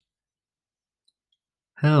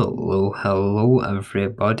Hello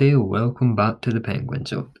everybody, welcome back to the Penguin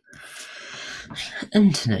Zone.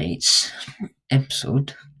 In tonight's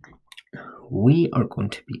episode, we are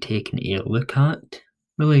going to be taking a look at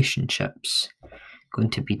relationships.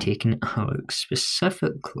 Going to be taking a look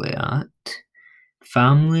specifically at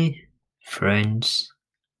family, friends,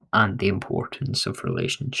 and the importance of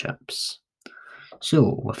relationships.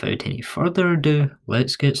 So, without any further ado,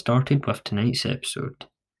 let's get started with tonight's episode.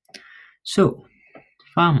 So,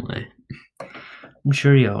 family. I'm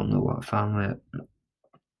sure you all know what family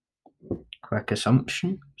is. Quick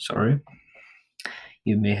assumption, sorry.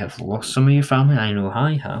 You may have lost some of your family, I know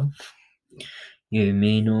I have. You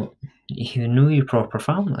may not, you know your proper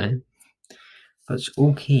family, but it's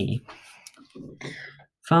okay.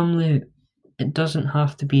 Family, it doesn't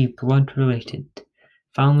have to be blood related.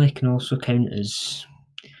 Family can also count as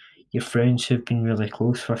your friends who've been really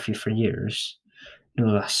close with you for years. You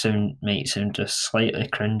know, that might sound just slightly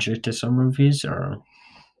cringy to some of you, or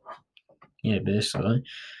yeah, basically.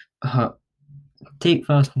 Take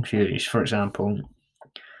Fast and Furious, for example.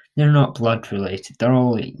 They're not blood related. They're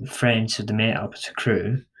all like friends who they met up as a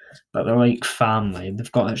crew, but they're like family. They've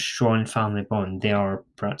got a strong family bond. They are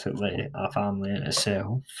practically a family in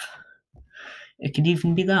itself. It could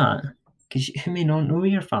even be that, because you may not know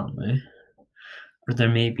your family, or there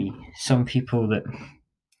may be some people that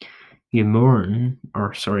you mourn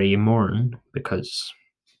because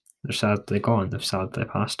they're sadly gone, they've sadly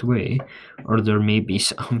passed away, or there may be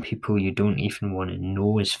some people you don't even want to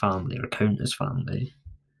know as family or count as family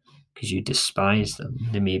because you despise them.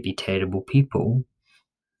 They may be terrible people,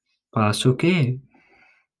 but that's okay.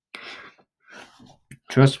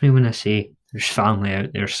 Trust me when I say there's family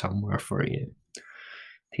out there somewhere for you.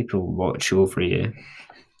 People watch over you.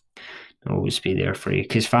 They'll always be there for you.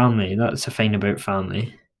 Because family, that's the thing about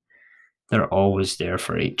family. They're always there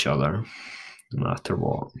for each other, no matter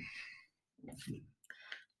what.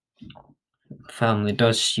 Family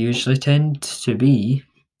does usually tend to be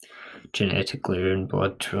genetically and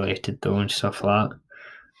blood related though and stuff like that.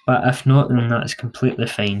 But if not, then that's completely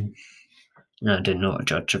fine. And I do not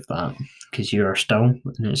judge of that, because you are still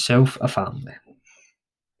in itself a family.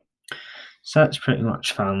 So that's pretty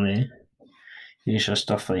much family. Usual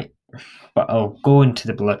stuff like, but I'll go into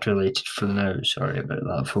the blood related for now, sorry about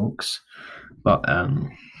that folks. But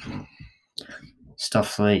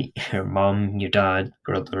stuff like your mum, your dad,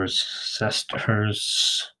 brothers,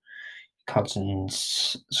 sisters,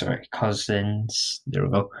 cousins, there we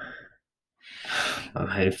go. I'm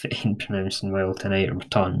having pronouncing well tonight, or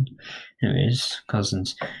ton. Anyways,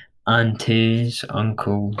 cousins, aunties,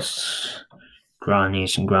 uncles,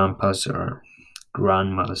 grannies and grandpas, or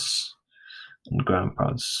grandmas and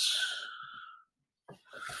grandpas.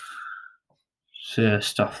 So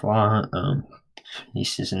stuff like that,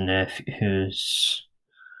 nieces and nephews,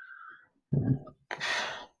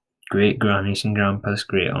 great grannies and grandpas,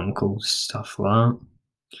 great uncles, stuff like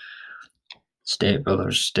that.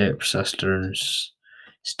 Stepbrothers, stepsisters,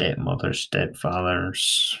 stepmothers,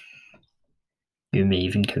 stepfathers. You may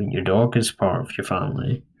even count your dog as part of your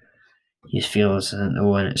family. You feel as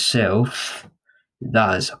though in itself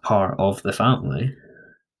that is a part of the family,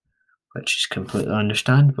 which is completely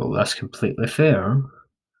understandable. That's completely fair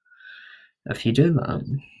if you do that.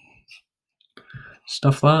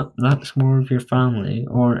 Stuff like that's more of your family,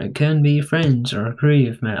 or it can be your friends or a crew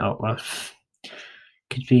you've met up with.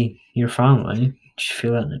 Could be your family, which you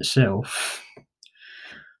feel it in itself.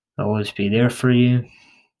 They'll always be there for you.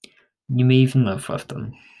 You may even live with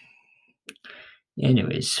them.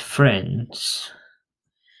 Anyways, friends.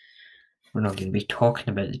 We're not going to be talking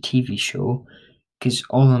about the TV show, because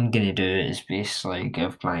all I'm going to do is basically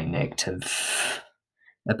give my negative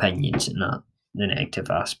opinions and that, the negative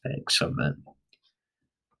aspects of it.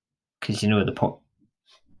 Because you know the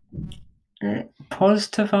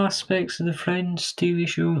positive aspects of the Friends TV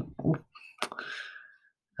show.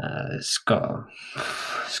 It's got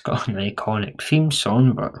an iconic theme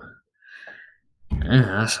song, but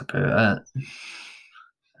that's about it.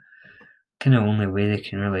 Kind of only way they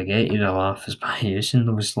can really get you to laugh is by using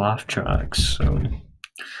those laugh tracks, so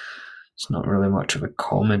it's not really much of a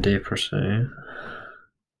comedy per se.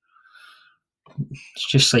 It's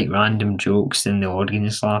just like random jokes, then the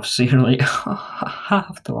audience laughs, so you're like, I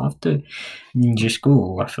have to laugh too, and you just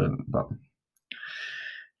go with it. But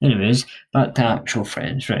anyways, back to actual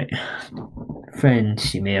friends, right?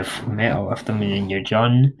 Friends, you may have met up with them when you're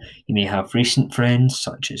young. You may have recent friends,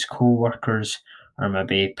 such as co-workers, or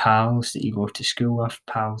maybe pals that you go to school with,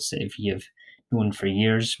 pals that you've known for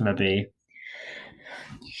years. Maybe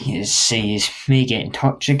you may get in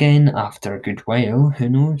touch again after a good while. Who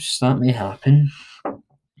knows? That may happen.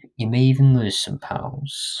 you may even lose some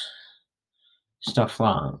pals. Stuff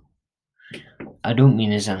like that. I don't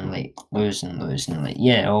mean as in like losing, like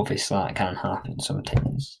yeah, obviously that can happen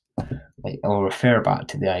sometimes. Like I'll refer back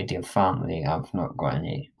to the idea of family. I've not got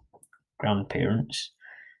any grandparents,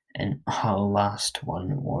 and our last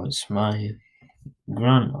one was my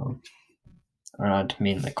grandma, or I'd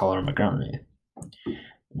mainly call her my granny,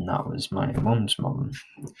 and that was my mum's mum.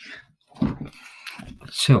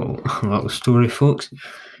 So, a little story, folks.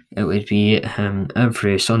 It would be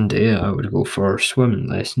every Sunday I would go for swimming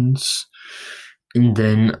lessons. And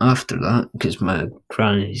then after that, because my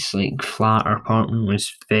granny's like flat or apartment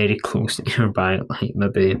was very close nearby, like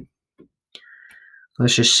maybe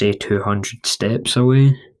let's just say 200 steps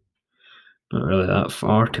away. Not really that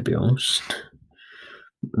far, to be honest.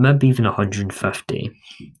 Maybe even 150.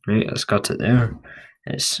 Right, let's cut it there.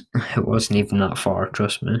 It wasn't even that far,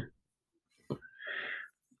 trust me.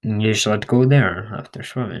 And usually I'd go there after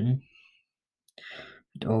swimming.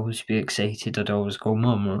 I'd always be excited. I'd always go,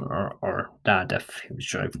 Mum or Dad, if he was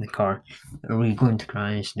driving the car, are we going to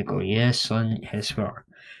Granny's? And they'd go, yes, son, yes, we are.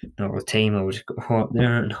 And all the time I would go up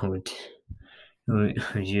there and I would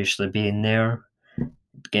usually be in there,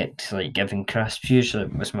 get like given crisps. Usually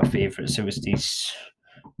it was my favourites. It was these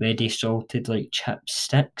ready salted like chip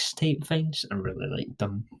sticks type things. I really liked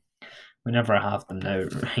them. Whenever I have them now,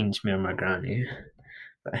 it reminds me of my granny.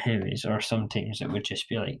 But anyways, or sometimes it would just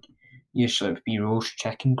be like, usually it would be roast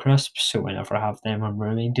chicken crisps, so whenever I have them, I'm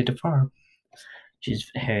reminded of her, which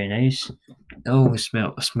is very nice. I always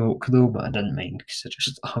smelt the smoke though, but I didn't mind because I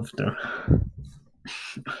just loved her.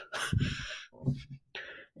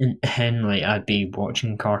 And then, like, I'd be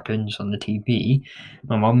watching cartoons on the TV.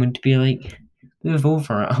 My mum would be like, move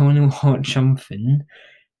over, I want to watch something.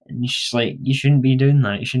 And she's like, you shouldn't be doing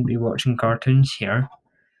that, you shouldn't be watching cartoons here.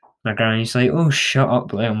 My granny's like, oh, shut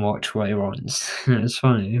up, let him watch what he wants. It's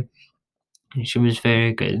funny. And she was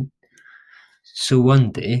very good. So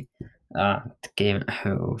one day, I came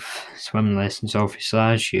out of swimming lessons, obviously,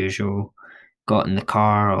 as usual. Got in the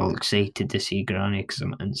car, all excited to see Granny, because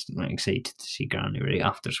I'm instantly excited to see Granny right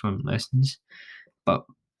after swimming lessons. But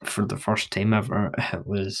for the first time ever, it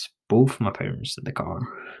was both my parents in the car.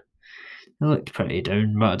 They looked pretty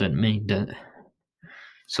down, but I didn't mind it.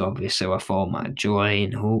 So obviously, with all my joy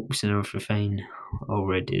and hopes and everything all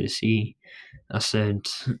ready to see, I said,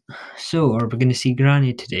 so are we going to see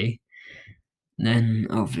Granny today? And then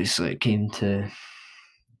obviously it came to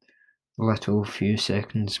a little few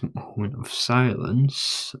seconds moment of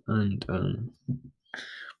silence, and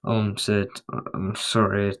said, I'm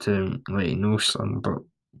sorry to let you know, son, but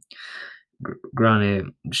Granny,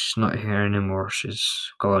 she's not here anymore. She's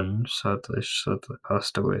gone, sadly. She sadly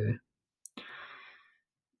passed away.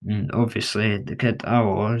 And obviously, the kid I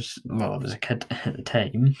was a kid at the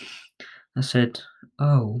time, I said,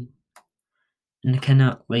 oh. And kind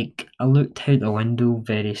of, like, I looked out the window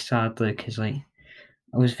very sadly, because, like,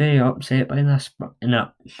 I was very upset by this, but,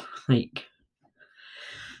 like,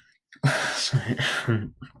 sorry.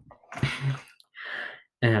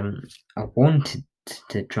 I wanted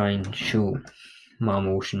to try and show my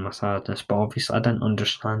emotion, my sadness, but obviously I didn't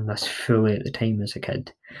understand this fully at the time as a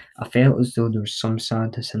kid. I felt as though there was some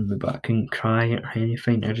sadness in me, but I couldn't cry or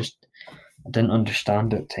anything. I didn't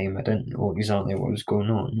understand at the time. I didn't know exactly what was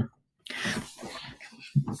going on.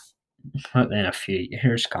 But then a few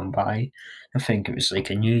years come by. I think it was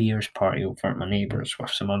like a New Year's party over at my neighbours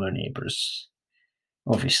with some other neighbours.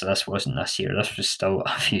 Obviously this wasn't this year, this was still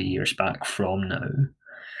a few years back from now.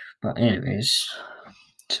 But anyways,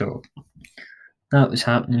 so that was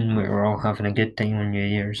happening. We were all having a good time on New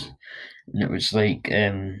Year's, and it was like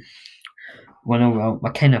one of my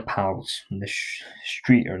kind of pals in the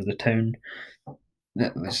street or the town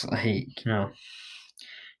that was like,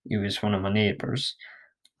 he was one of my neighbours.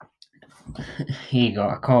 He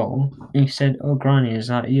got a call. And he said, "Oh, Granny, is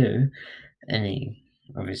that you?" And he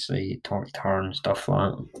obviously talked to her and stuff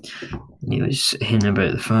like that. And he was saying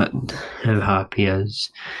about the fact how happy he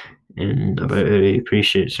is and about how he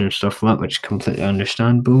appreciates her and stuff like that, which is completely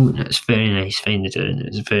understandable. And it's very nice thing to do, and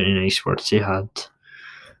it's very nice words he had.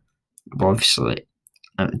 But obviously,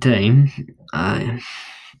 at the time, I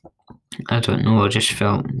don't know, I just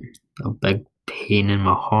felt a big pain in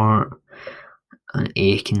my heart, an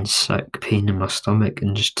aching, sick pain in my stomach,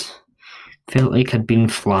 and just felt like I'd been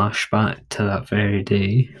flashed back to that very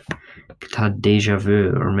day. I'd had deja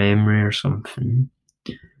vu or memory or something.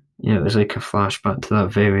 Yeah, it was like a flashback to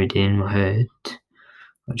that very day in my head.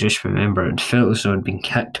 I just remember it felt as though I'd been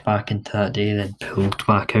kicked back into that day, then pulled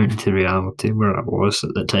back out into reality where I was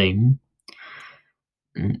at the time.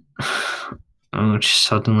 And I just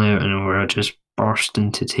suddenly out of nowhere, I just burst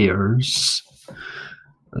into tears.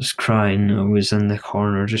 I was crying. I was in the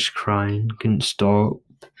corner just crying, couldn't stop.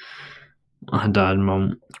 My dad,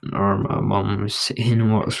 mum, or my mum was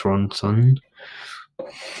saying, "What's wrong, son?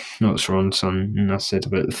 What's wrong, son?" And I said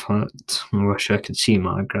about the fact I wish I could see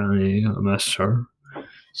my granny. I miss her.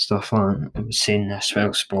 Stuff like that. I was saying this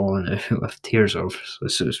while sprawling out with tears, obviously,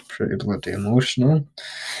 so it was pretty bloody emotional.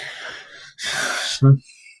 So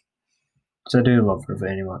I do love her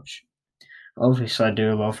very much. Obviously, I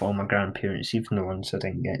do love all my grandparents, even the ones I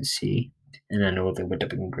didn't get to see, and I know they would have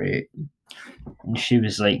been great. And she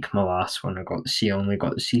was like my last one I got to see. I only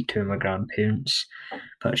got to see two of my grandparents,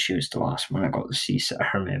 but she was the last one I got to see, so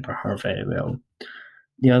I remember her very well.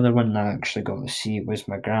 The other one I actually got to see was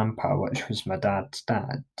my grandpa, which was my dad's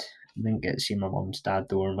dad. I didn't get to see my mum's dad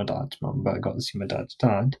though, or my dad's mum, but I got to see my dad's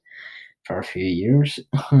dad for a few years,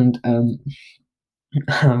 and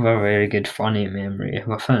I have a very good funny memory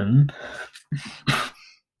with him.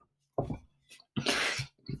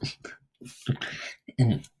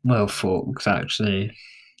 And, well, folks, actually,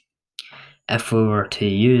 if we were to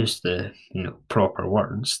use the proper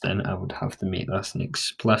words, then I would have to make this an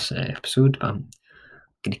explicit episode, but I'm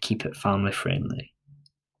going to keep it family friendly.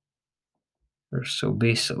 So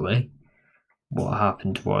basically, what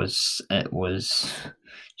happened was, it was,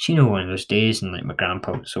 one of those days, and like my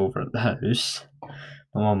grandpa was over at the house,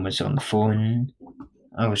 my mum was on the phone,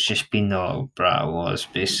 I was just being the little brat I was,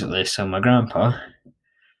 basically. So my grandpa,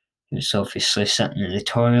 he was obviously sitting in the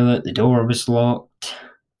toilet, the door was locked.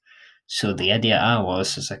 So the idiot I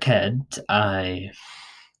was as a kid, I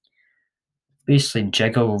basically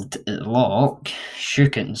jiggled at the lock,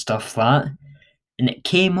 shook it and stuff like that, and it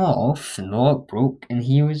came off and the lock broke and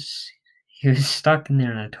he was stuck in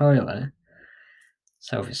there in the toilet.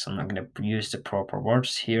 So obviously I'm not going to use the proper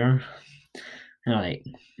words here. And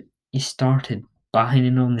he started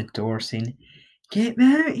banging on the door saying, "Get me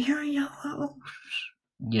out here, you little..."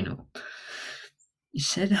 He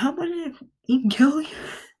said, "I'm gonna kill you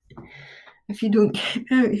if you don't get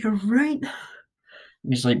me out here right now." He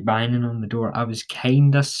was like banging on the door. I was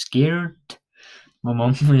kinda scared. My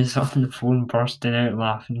mum was on the phone bursting out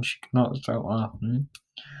laughing. She could not stop laughing.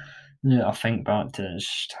 Yeah, I think back to it,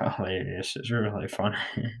 it's just hilarious. It's really funny.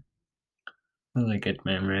 Really good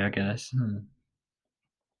memory, I guess.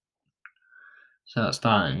 So that's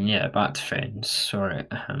that, and yeah, back to friends. Sorry.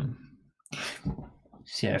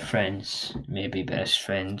 So yeah, friends, maybe best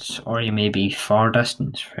friends, or you may be far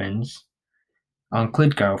distance friends. I'll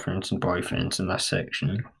include girlfriends and boyfriends in this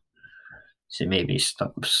section. So maybe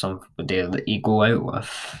somebody that you go out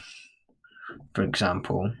with. For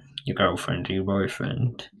example, your girlfriend or your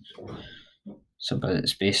boyfriend. So, but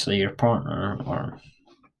it's basically your partner, or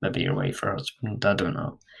maybe your wife or husband, I don't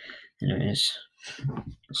know. Anyways,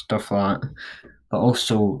 stuff like that. But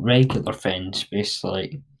also regular friends,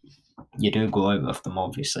 basically, you do go out with them,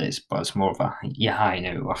 obviously, but it's more of a you hang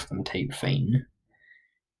out with them type thing.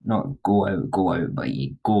 Not go out, but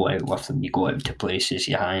you go out with them, you go out to places,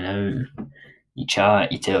 you hang out, you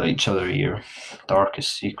chat, you tell each other your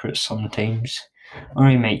darkest secrets sometimes. Or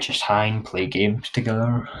you might just hang, play games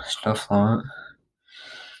together, stuff like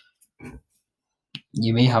that.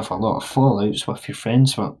 You may have a lot of fallouts with your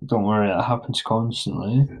friends, but don't worry, that happens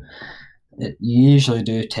constantly. You usually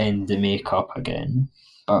do tend to make up again,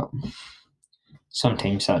 but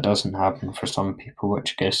sometimes that doesn't happen for some people,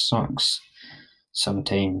 which I guess sucks.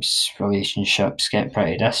 Sometimes relationships get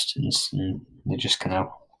pretty distant and they just kind of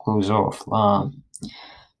close off.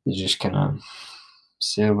 They just kind of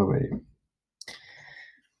sail away,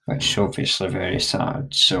 which is obviously very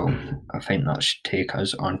sad. So I think that should take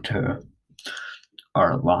us on to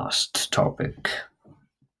our last topic.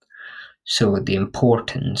 So the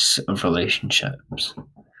importance of relationships.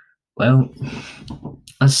 Well,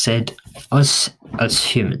 as said, us as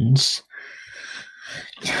humans,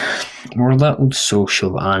 we're little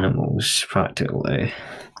social animals, practically.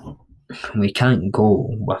 We can't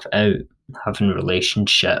go without having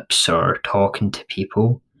relationships or talking to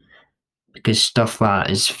people, because stuff like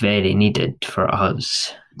that is very needed for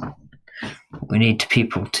us. We need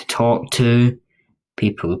people to talk to,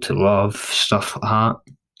 people to love, stuff like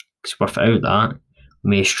that. Because without that, we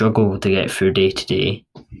may struggle to get through day to day.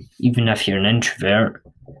 Even if you're an introvert,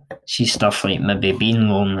 see stuff like maybe being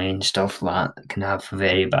lonely and stuff like that can have a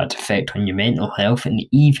very bad effect on your mental health, and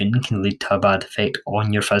even can lead to a bad effect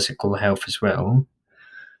on your physical health as well.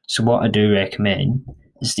 So what I do recommend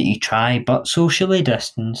is that you try but socially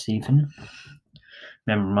distance even.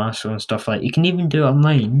 Remember mask and stuff like that. You can even do it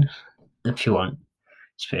online if you want,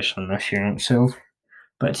 especially if you're not self.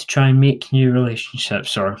 But to try and make new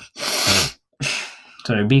relationships, or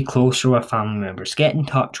be closer with family members, get in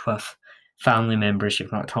touch with family members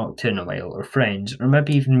you've not talked to in a while, or friends, or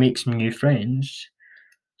maybe even make some new friends.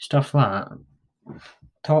 Stuff like that.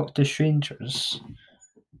 Talk to strangers,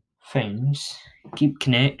 friends, keep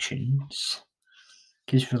connections,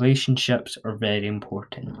 because relationships are very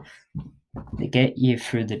important. They get you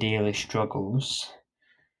through the daily struggles.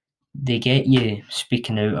 They get you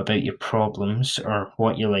speaking out about your problems or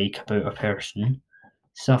what you like about a person.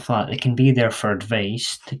 Stuff like that. They can be there for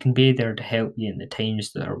advice. They can be there to help you in the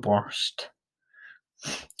times that are worst.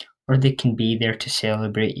 Or they can be there to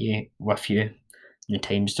celebrate you with you in the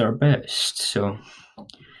times that are best. So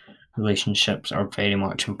relationships are very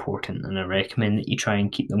much important, and I recommend that you try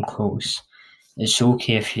and keep them close. It's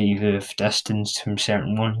okay if you have distance from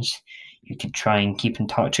certain ones. You could try and keep in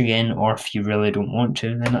touch again, or if you really don't want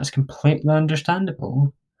to, then that's completely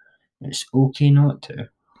understandable. It's okay not to.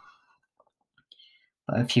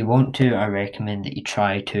 But if you want to, I recommend that you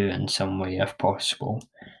try to in some way if possible.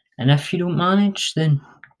 And if you don't manage, then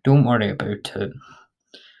don't worry about it.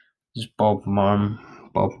 As Bob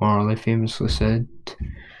Marley famously said,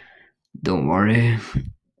 don't worry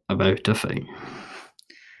about a thing.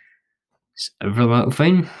 It's every little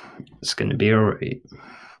thing, it's going to be alright.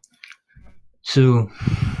 So,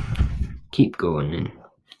 keep going and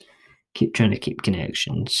keep trying to keep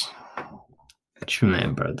connections. Just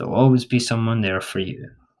remember, there'll always be someone there for you.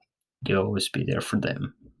 You'll always be there for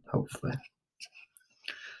them, hopefully.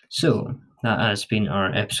 So, that has been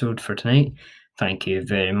our episode for tonight. Thank you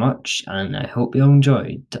very much, and I hope you all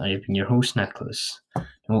enjoyed. I've been your host, Nicholas. I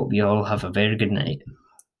hope you all have a very good night.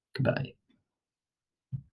 Goodbye.